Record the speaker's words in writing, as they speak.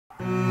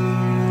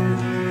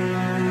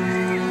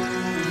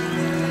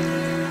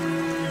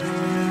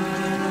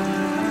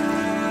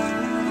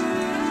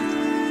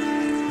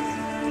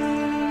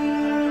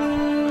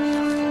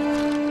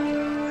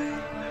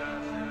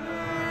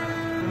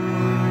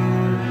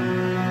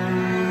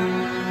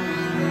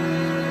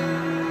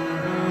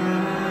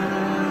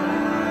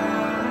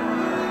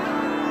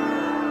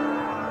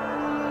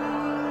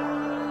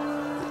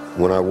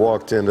when I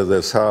walked into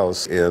this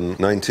house in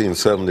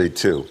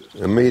 1972.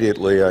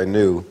 Immediately I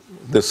knew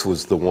this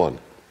was the one.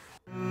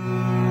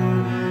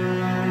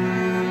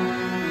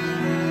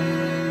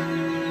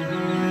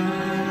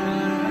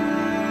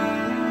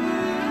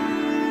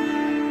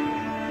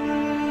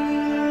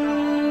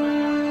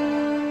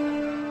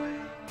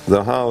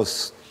 The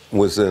house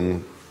was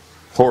in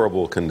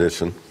horrible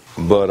condition,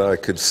 but I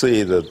could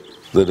see that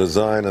the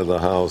design of the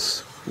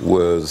house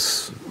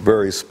was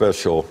very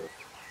special.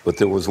 But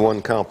there was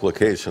one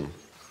complication.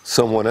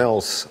 Someone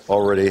else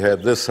already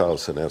had this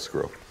house in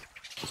escrow.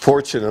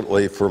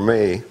 Fortunately for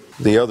me,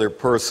 the other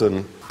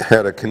person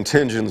had a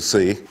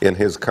contingency in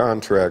his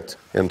contract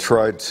and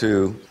tried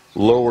to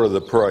lower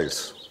the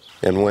price.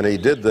 And when he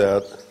did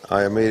that,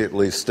 I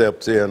immediately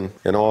stepped in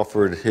and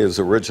offered his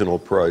original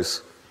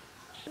price,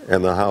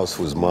 and the house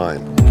was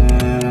mine.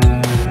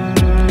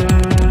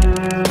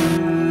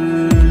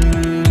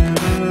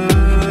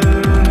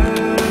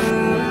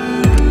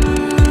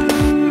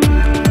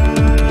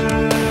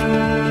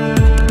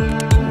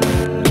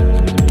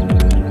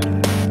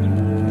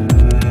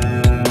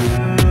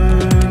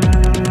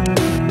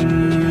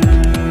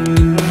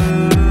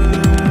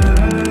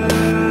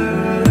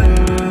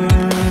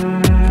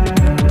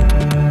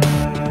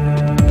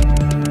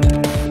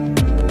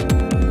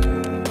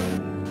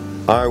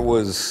 I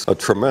was a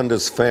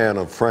tremendous fan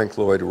of Frank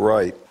Lloyd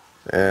Wright,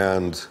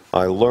 and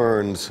I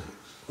learned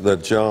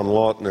that John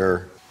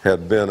Lautner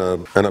had been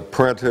an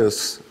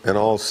apprentice and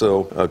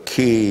also a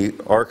key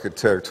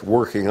architect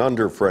working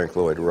under Frank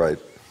Lloyd Wright.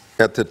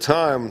 At the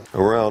time,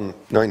 around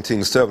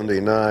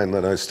 1979,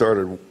 that I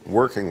started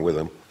working with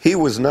him, he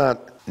was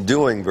not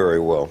doing very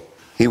well.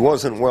 He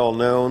wasn't well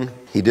known.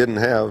 He didn't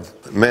have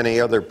many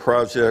other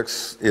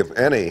projects, if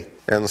any,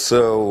 and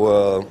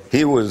so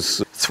he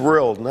was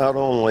thrilled not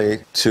only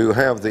to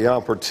have the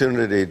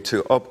opportunity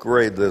to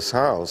upgrade this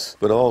house,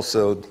 but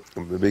also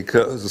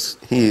because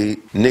he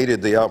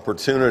needed the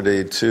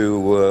opportunity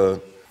to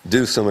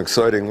do some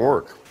exciting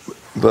work.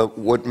 But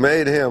what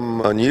made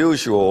him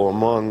unusual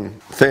among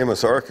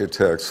famous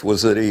architects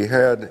was that he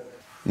had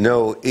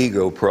no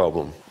ego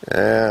problem.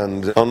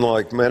 And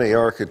unlike many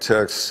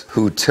architects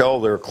who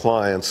tell their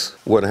clients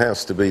what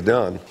has to be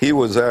done, he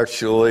was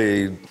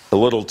actually a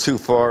little too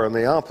far in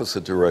the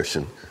opposite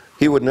direction.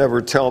 He would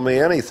never tell me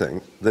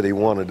anything that he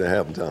wanted to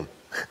have done.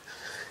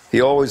 He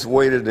always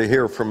waited to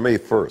hear from me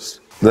first.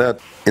 That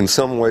in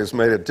some ways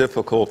made it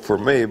difficult for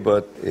me,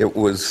 but it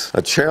was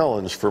a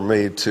challenge for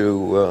me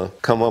to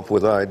come up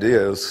with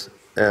ideas,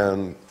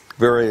 and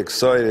very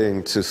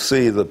exciting to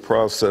see the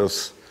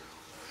process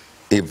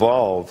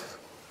evolve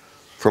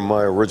from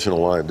my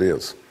original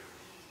ideas.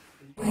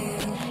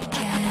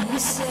 Can you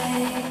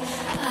say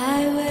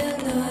I will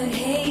not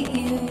hate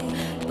you,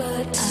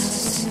 but I'll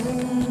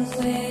soon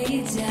weigh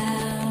you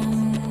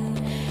down,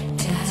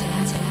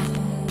 down, down.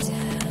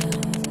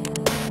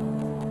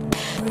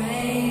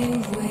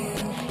 Brave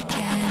will,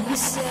 can you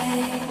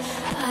say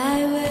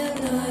I will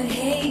not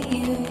hate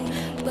you,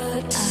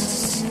 but I'll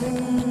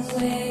soon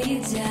weigh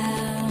you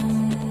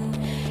down,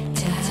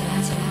 down,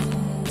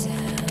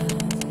 down.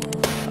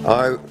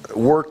 I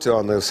worked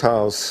on this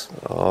house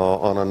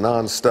on a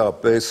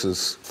non-stop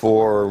basis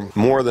for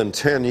more than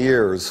 10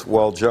 years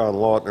while John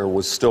Lautner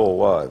was still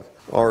alive.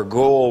 Our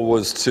goal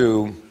was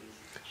to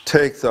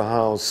take the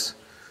house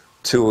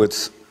to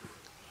its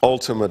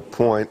ultimate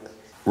point,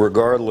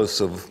 regardless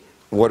of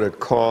what it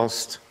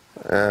cost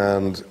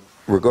and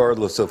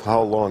regardless of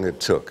how long it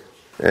took.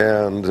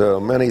 And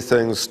many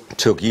things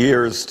took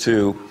years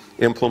to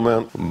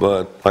implement,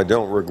 but I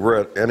don't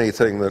regret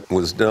anything that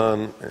was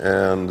done,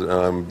 and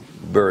I'm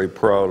very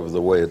proud of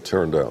the way it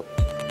turned out.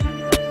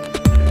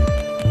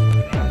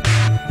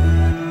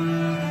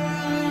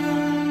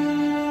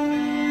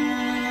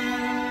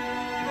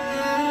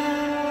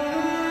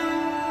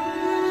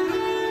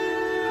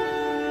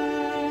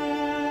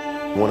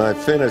 When I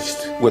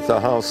finished with the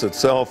house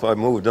itself, I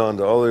moved on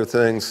to other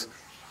things.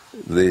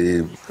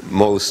 The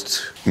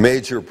most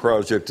major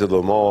project of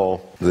them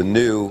all, the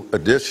new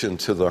addition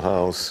to the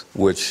house,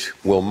 which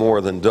will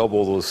more than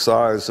double the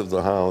size of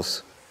the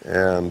house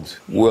and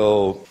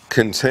will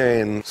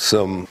contain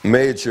some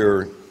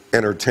major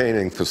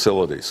entertaining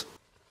facilities.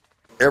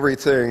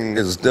 Everything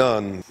is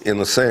done in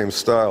the same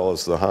style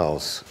as the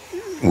house.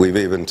 We've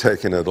even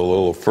taken it a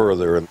little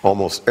further, and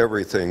almost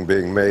everything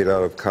being made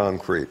out of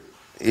concrete.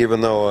 Even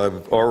though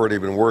I've already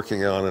been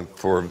working on it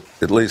for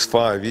at least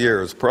 5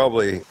 years,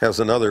 probably has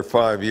another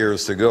 5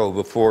 years to go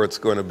before it's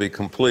going to be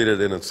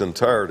completed in its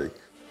entirety.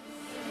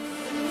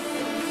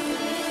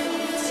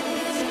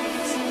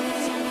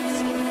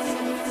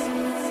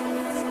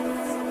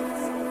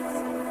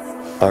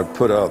 I've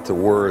put out the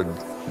word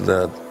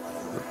that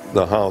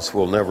the house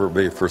will never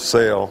be for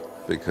sale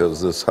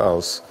because this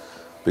house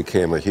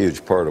became a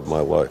huge part of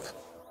my life.